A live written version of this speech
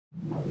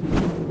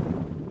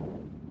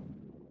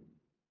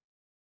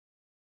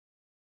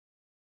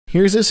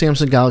Here's a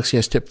Samsung Galaxy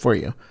S tip for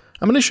you.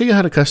 I'm going to show you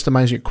how to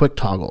customize your quick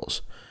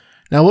toggles.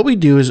 Now what we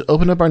do is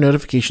open up our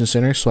notification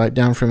center, swipe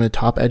down from the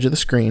top edge of the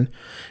screen,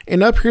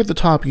 and up here at the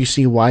top you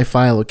see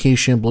Wi-Fi,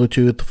 location,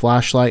 Bluetooth,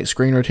 flashlight,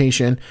 screen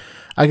rotation.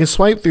 I can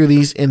swipe through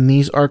these, and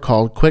these are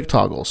called quick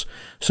toggles.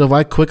 So if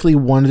I quickly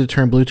wanted to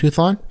turn Bluetooth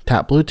on,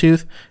 tap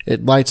Bluetooth,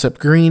 it lights up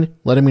green,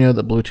 letting me know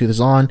that Bluetooth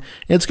is on,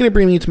 and it's going to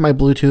bring me to my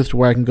Bluetooth to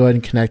where I can go ahead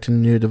and connect to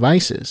new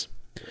devices.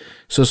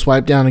 So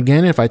swipe down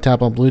again. If I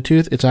tap on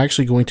Bluetooth, it's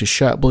actually going to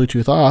shut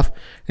Bluetooth off,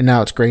 and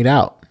now it's grayed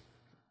out.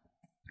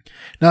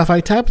 Now if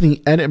I tap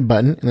the edit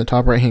button in the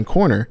top right hand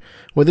corner,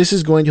 what this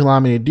is going to allow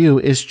me to do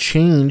is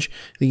change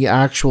the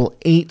actual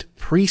 8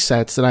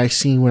 presets that I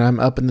see when I'm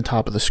up in the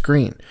top of the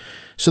screen.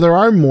 So there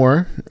are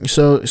more.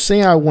 So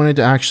say I wanted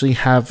to actually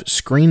have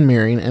screen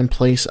mirroring in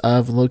place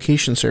of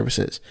location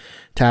services.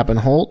 Tap and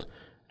hold,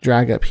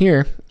 drag up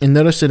here, and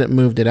notice that it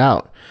moved it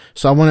out.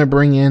 So I want to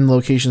bring in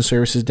location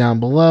services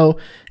down below,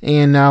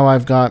 and now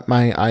I've got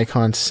my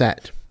icon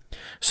set.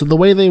 So the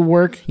way they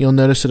work, you'll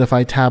notice that if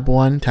I tap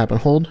one, tap and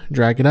hold,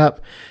 drag it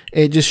up,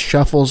 it just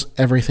shuffles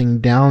everything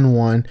down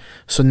one.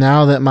 So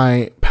now that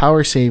my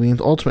power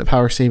saving, ultimate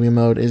power saving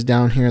mode is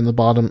down here in the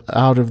bottom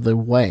out of the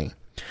way.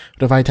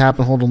 But if I tap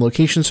and hold on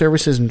location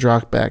services and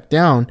drop back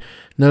down,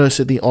 notice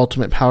that the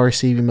ultimate power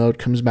saving mode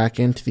comes back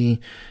into the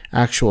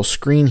actual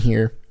screen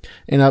here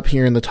and up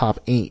here in the top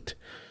 8.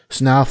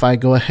 So now if I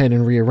go ahead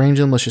and rearrange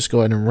them, let's just go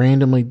ahead and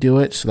randomly do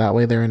it. So that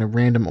way they're in a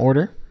random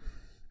order.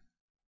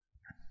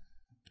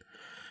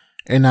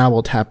 And now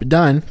we'll tap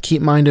done.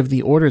 Keep mind of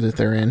the order that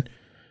they're in.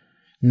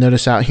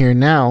 Notice out here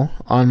now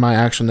on my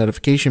actual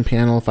notification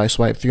panel, if I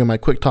swipe through my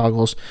quick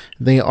toggles,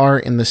 they are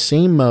in the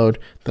same mode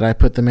that I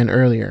put them in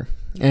earlier.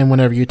 And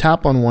whenever you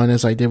tap on one,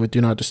 as I did with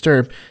Do Not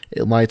Disturb,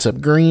 it lights up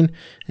green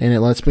and it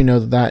lets me know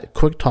that that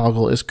quick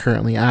toggle is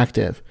currently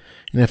active.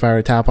 And if I were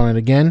to tap on it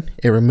again,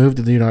 it removed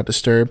the Do Not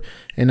Disturb,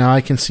 and now I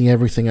can see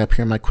everything up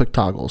here in my quick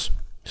toggles.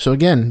 So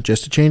again,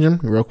 just to change them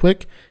real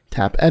quick,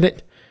 tap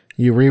edit,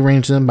 you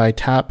rearrange them by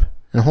tap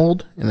and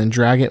hold, and then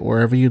drag it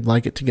wherever you'd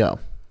like it to go.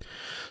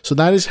 So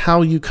that is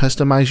how you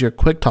customize your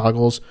quick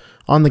toggles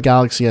on the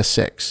Galaxy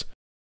S6.